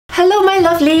Hello my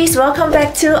lovelies, welcome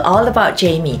back to All About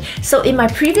Jamie. So in my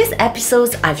previous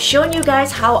episodes, I've shown you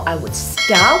guys how I would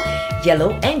style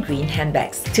yellow and green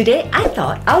handbags. Today I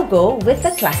thought I'll go with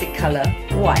the classic color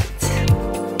white.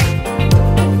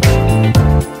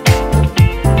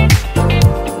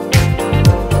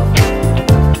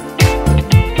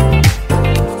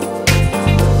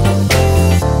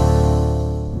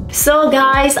 So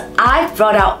guys, I've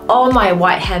brought out all my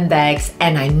white handbags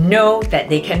and I know that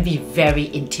they can be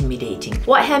very intimidating.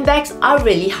 White handbags are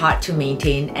really hard to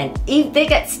maintain, and if they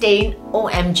get stained,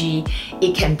 OMG,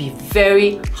 it can be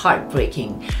very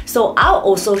heartbreaking. So I'll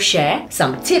also share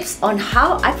some tips on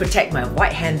how I protect my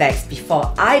white handbags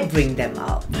before I bring them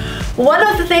out. One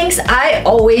of the things I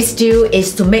always do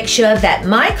is to make sure that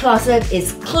my closet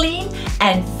is clean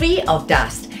and free of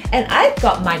dust. And I've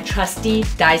got my trusty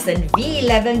Dyson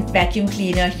V11 vacuum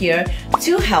cleaner here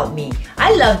to help me.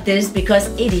 I love this because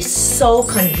it is so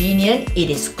convenient, it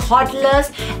is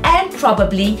cordless, and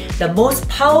probably the most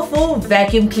powerful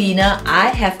vacuum cleaner I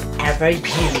have ever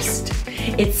used.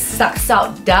 It sucks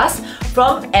out dust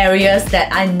from areas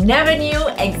that I never knew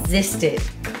existed.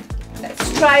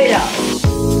 Let's try it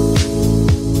out.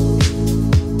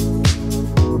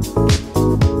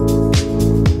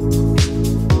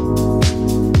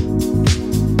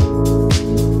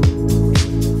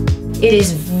 It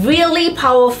is really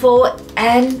powerful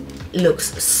and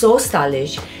looks so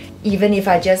stylish. Even if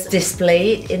I just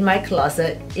display it in my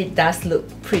closet, it does look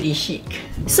pretty chic.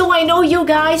 So I know you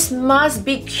guys must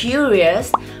be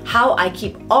curious how I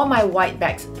keep all my white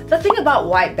bags. The thing about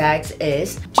white bags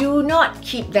is do not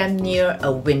keep them near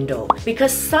a window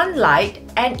because sunlight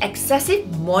and excessive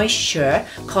moisture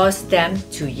cause them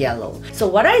to yellow. So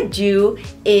what I do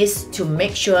is to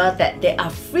make sure that they are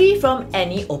free from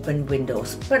any open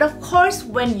windows. But of course,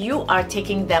 when you are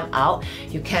taking them out,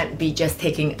 you can't be just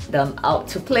taking them out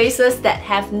to places that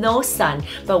have no sun.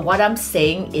 But what I'm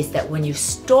saying is that when you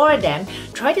store them,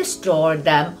 try to store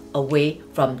them away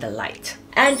from the light.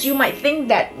 And you might think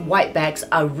that white bags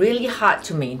are really hard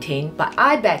to maintain, but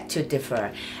I beg to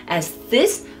differ, as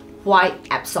this white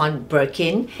Epsom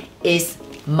Birkin is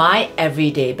my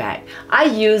everyday bag. I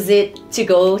use it to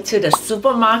go to the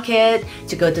supermarket,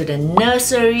 to go to the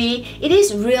nursery. It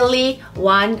is really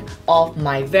one of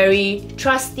my very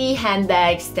trusty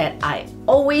handbags that I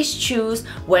always choose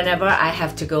whenever I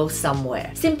have to go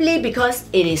somewhere. Simply because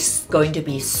it is going to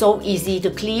be so easy to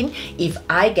clean if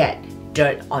I get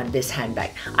dirt on this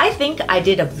handbag. I think I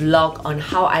did a vlog on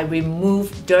how I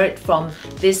remove dirt from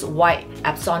this white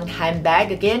Epsom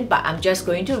handbag again, but I'm just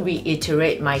going to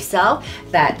reiterate myself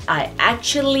that I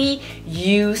actually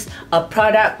use a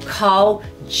product called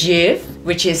Jiv,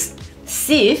 which is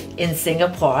Sieve in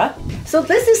Singapore. So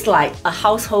this is like a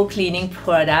household cleaning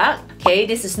product. Okay,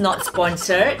 this is not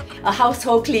sponsored. A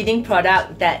household cleaning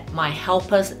product that my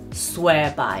helpers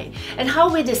swear by. And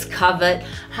how we discovered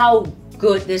how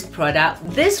good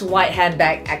this white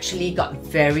handbag actually got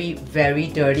very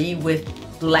dirty with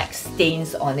black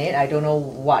stains on it. I don't know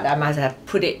what, I must have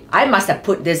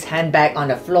put this handbag on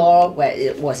the floor where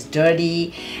it was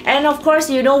dirty. And of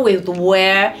course, you know, with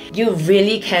wear, you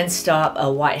really can't stop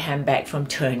a white handbag from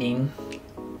turning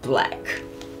black.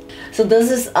 So this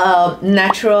is a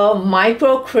natural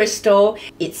micro crystal.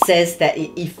 It says that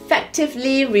it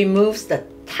effectively removes the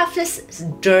toughest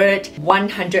dirt,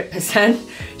 100%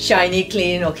 shiny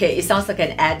clean. Okay, it sounds like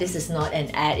an ad. This is not an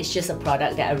ad. It's just a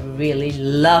product that I really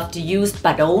love to use,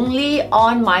 but only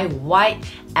on my white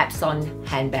Epsom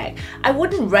handbag. I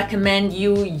wouldn't recommend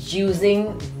you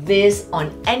using this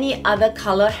on any other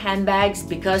color handbags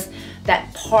because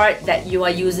that part that you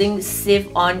are using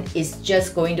sieve on is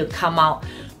just going to come out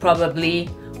probably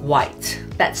white.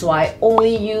 That's why I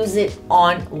only use it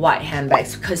on white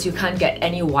handbags because you can't get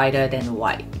any whiter than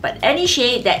white. But any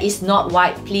shade that is not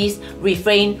white, please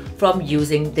refrain from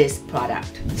using this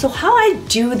product. So how I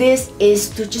do this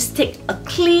is to just take a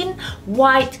clean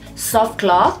white soft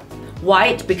cloth,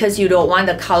 white because you don't want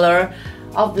the color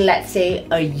of, let's say,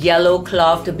 a yellow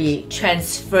cloth to be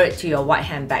transferred to your white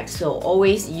handbag. So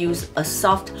always use a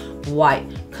soft white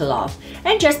cloth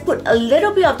and just put a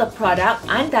little bit of the product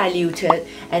undiluted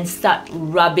and start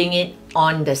rubbing it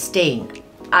on the stain.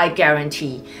 I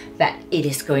guarantee that it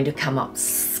is going to come out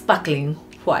sparkling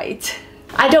white.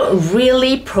 I don't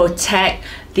really protect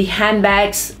the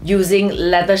handbags using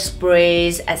leather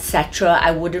sprays, etc.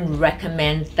 I wouldn't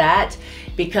recommend that.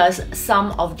 because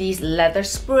some of these leather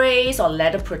sprays or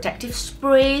leather protective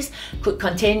sprays could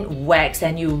contain wax,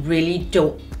 and you really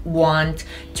don't want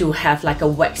to have like a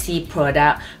waxy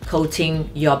product coating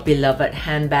your beloved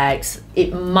handbags.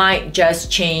 It might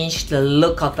just change the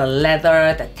look of the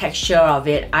leather, the texture of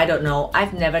it. I don't know.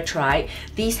 I've never tried.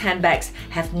 These handbags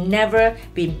have never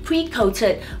been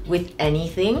pre-coated with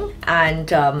anything,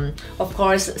 and of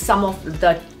course some of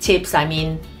the tips, I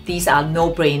mean, these are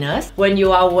no-brainers. When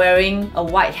you are wearing a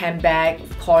white handbag,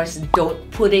 of course,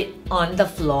 don't put it on the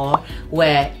floor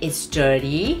where it's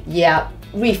dirty. Yeah,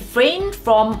 refrain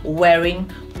from wearing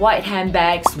white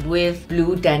handbags with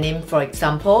blue denim, for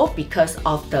example, because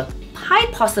of the high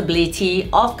possibility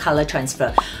of color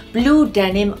transfer. Blue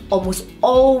denim almost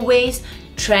always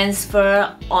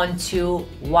transfer onto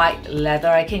white leather.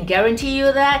 I can guarantee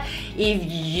you that. If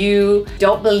you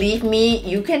don't believe me,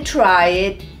 you can try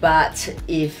it, but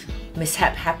if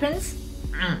mishap happens,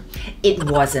 it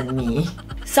wasn't me.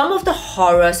 Some of the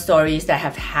horror stories that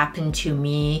have happened to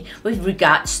me with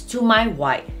regards to my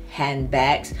white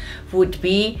handbags would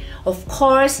be, of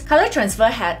course, color transfer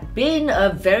had been a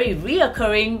very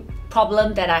reoccurring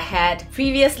problem that I had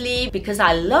previously because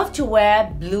I love to wear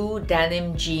blue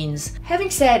denim jeans. Having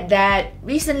said that,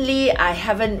 recently I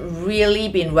haven't really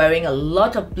been wearing a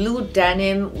lot of blue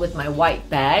denim with my white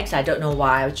bags. I don't know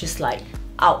why, I was just like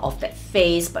out of that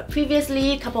phase. But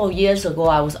previously, a couple of years ago,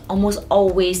 I was almost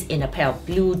always in a pair of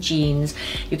blue jeans.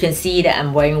 You can see that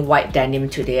I'm wearing white denim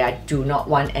today. I do not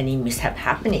want any mishap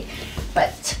happening.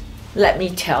 But let me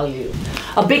tell you,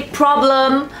 a big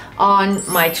problem on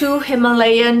my two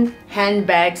Himalayan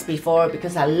handbags before,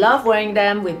 because I love wearing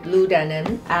them with blue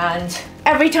denim, and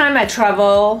every time I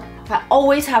travel, I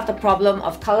always have the problem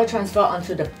of color transfer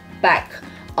onto the back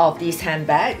of these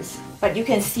handbags. But you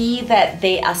can see that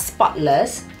they are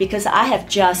spotless because I have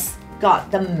just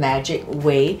got the magic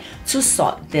way to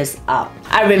sort this up.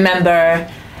 I remember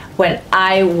when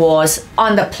I was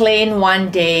on the plane one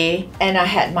day and I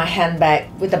had my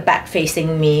handbag with the back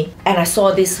facing me and I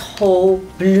saw this whole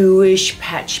bluish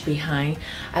patch behind.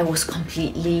 I was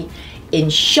completely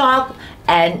in shock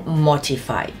and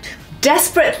mortified.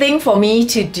 Desperate thing for me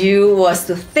to do was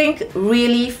to think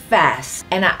really fast,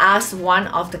 and I asked one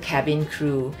of the cabin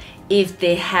crew if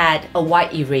they had a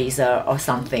white eraser or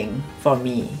something for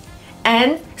me.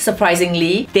 And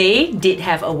surprisingly, they did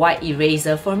have a white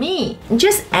eraser for me.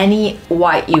 Just any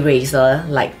white eraser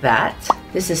like that.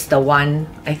 This is the one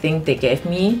I think they gave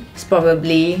me. It's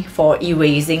probably for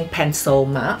erasing pencil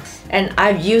marks. And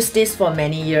I've used this for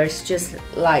many years, just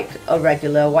like a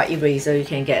regular white eraser you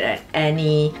can get at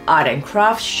any art and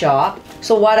craft shop.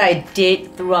 So what I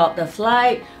did throughout the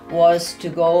flight was to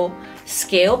go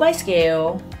scale by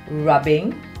scale,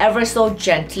 rubbing ever so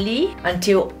gently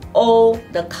until all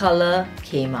the color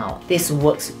came out. This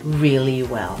works really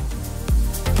well.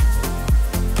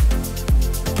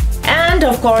 And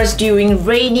of course, during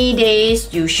rainy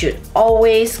days, you should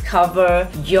always cover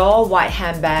your white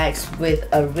handbags with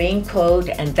a raincoat,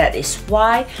 and that is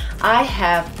why I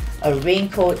have a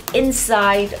raincoat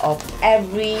inside of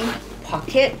every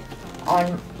pocket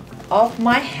of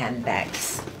my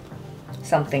handbags.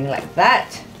 Something like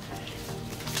that.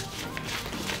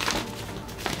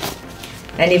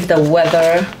 And if the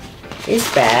weather is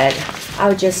bad,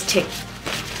 I'll just take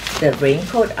the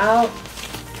raincoat out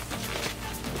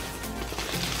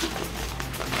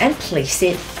and place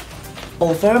it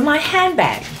over my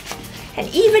handbag. And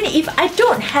even if I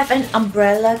don't have an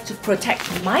umbrella to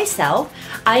protect myself,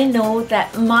 I know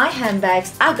that my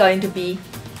handbags are going to be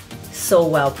so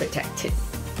well protected.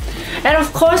 And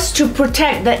of course, to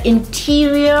protect the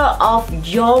interior of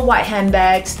your white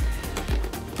handbags,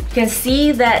 you can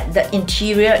see that the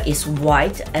interior is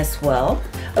white as well.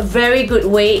 A very good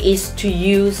way is to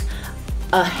use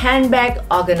a handbag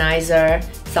organizer,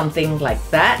 something like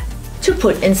that, to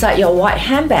put inside your white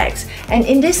handbags. And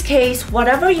in this case,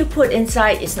 whatever you put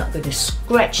inside is not going to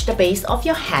scratch the base of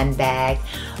your handbag,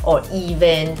 or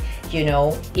even, you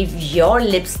know, if your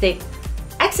lipstick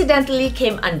accidentally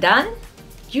came undone,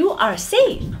 you are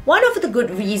safe. One of the good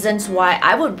reasons why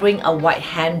I would bring a white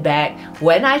handbag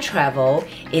when I travel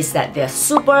is that they're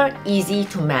super easy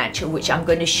to match, which I'm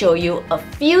going to show you a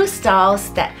few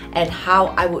styles that and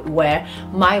how I would wear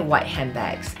my white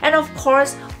handbags. And of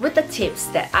course, with the tips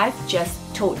that I've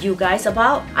just told you guys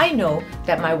about, I know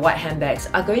that my white handbags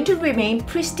are going to remain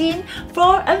pristine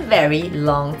for a very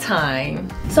long time.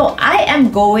 So I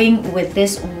am going with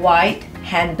this white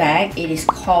handbag. It is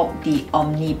called the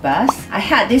Omnibus. I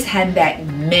had this handbag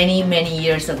many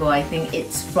years ago. I think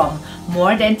it's from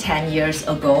more than 10 years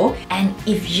ago. And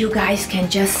if you guys can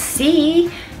just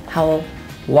see how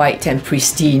white and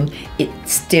pristine. It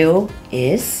still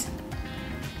is,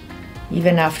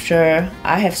 even after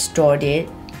I have stored it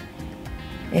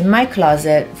in my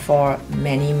closet for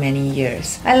many, many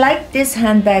years. I like this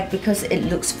handbag because it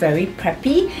looks very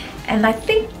preppy, and I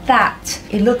think that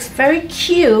it looks very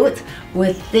cute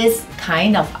with this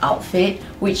kind of outfit,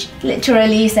 which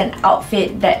literally is an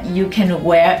outfit that you can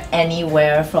wear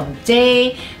anywhere from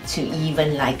day to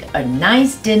even like a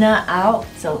nice dinner out.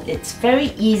 So it's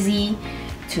very easy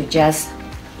to just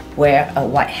wear a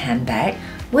white handbag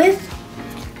with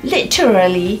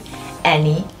literally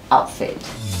any outfit.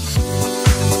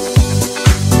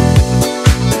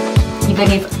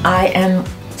 Even if I am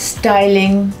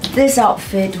styling this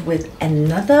outfit with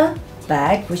another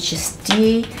bag, which is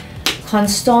the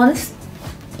Constance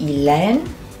Elan,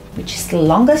 which is the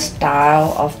longer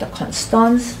style of the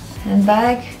Constance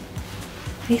handbag,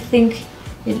 I think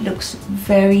it looks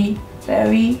very,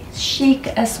 very chic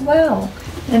as well.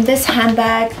 And this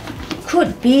handbag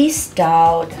could be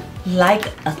styled like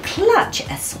a clutch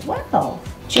as well.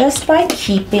 Just by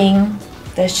keeping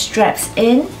the straps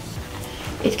in,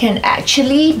 it can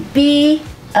actually be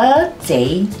a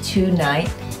day to night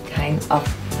kind of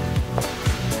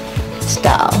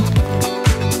style.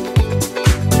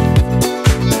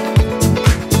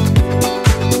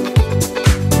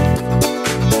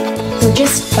 So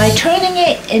just by turning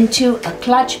it into a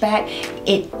clutch bag,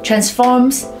 it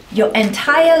transforms your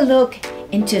entire look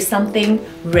into something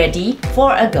ready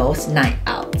for a girls' night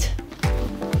out.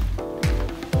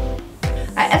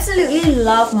 I absolutely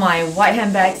love my white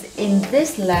handbags in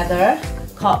this leather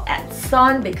called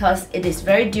Epsom because it is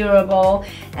very durable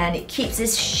and it keeps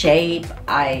its shape.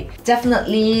 I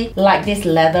definitely like this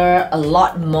leather a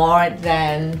lot more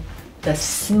than the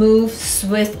smooth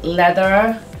Swift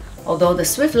leather. Although the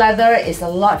Swift leather is a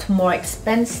lot more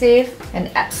expensive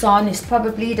and Epsom is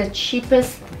probably the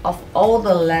cheapest of all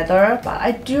the leather, but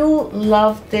I do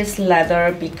love this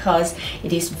leather because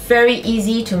it is very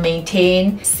easy to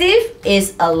maintain. Swift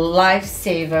is a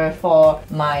lifesaver for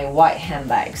my white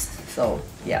handbags. So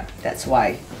yeah, that's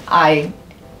why I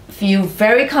feel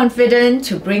very confident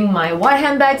to bring my white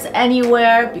handbags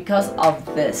anywhere because of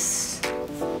this.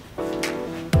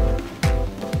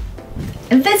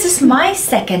 And this is my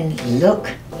second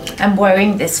look. I'm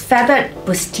wearing this feathered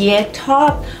bustier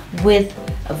top with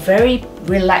a very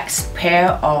relaxed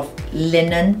pair of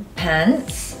linen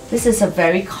pants. This is a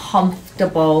very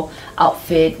comfortable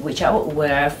outfit which I would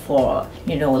wear for,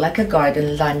 you know, like a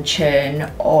garden luncheon,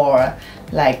 or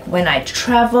like when I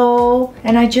travel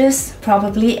and I just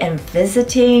probably am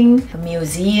visiting a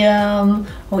museum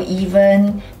or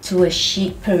even to a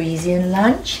chic Parisian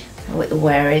lunch. I would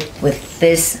wear it with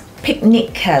this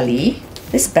picnic Kelly.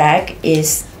 This bag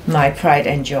is my pride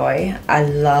and joy. I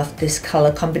love this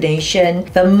color combination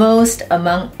the most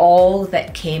among all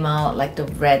that came out, like the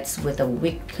reds with the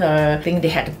wicker. I think they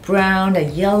had the brown, the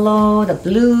yellow, the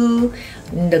blue,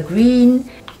 and the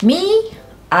green. Me,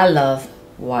 I love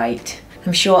white.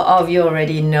 I'm sure all of you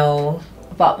already know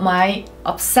about my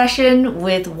obsession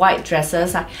with white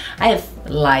dresses. I have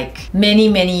like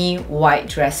many white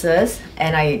dresses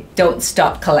and I don't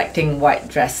stop collecting white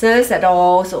dresses at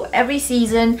all. So every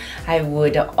season I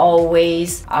would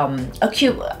always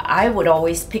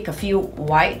pick a few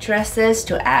white dresses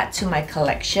to add to my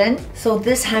collection. So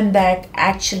this handbag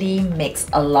actually makes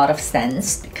a lot of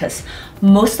sense because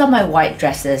most of my white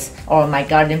dresses or my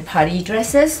garden party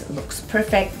dresses looks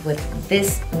perfect with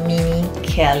this mini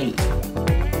Kelly.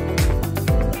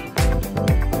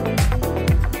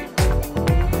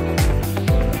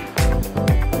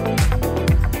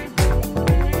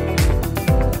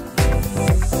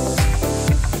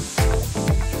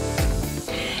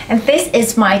 And this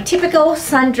is my typical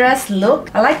sundress look.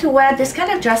 I like to wear this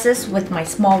kind of dresses with my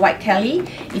small white Kelly.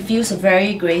 It feels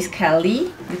very Grace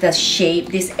Kelly with a shape,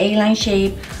 this A-line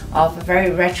shape of a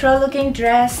very retro looking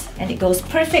dress, and it goes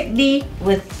perfectly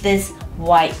with this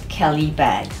white Kelly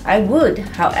bag. I would,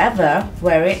 however,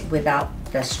 wear it without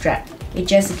the strap. It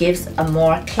just gives a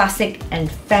more classic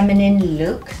and feminine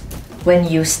look when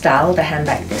you style the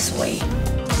handbag this way.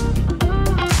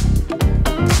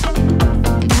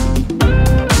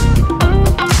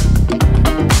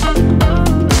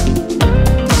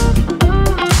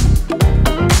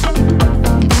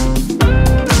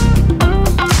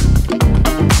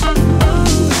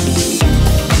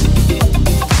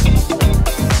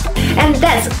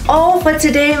 That's all for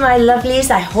today, my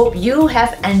lovelies. I hope you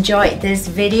have enjoyed this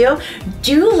video.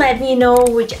 Do let me know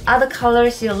which other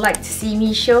colors you'd like to see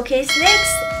me showcase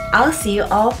next. I'll see you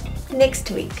all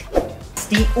next week.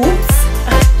 The oops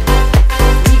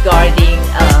regarding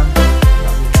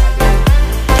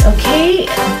okay,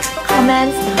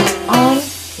 comments on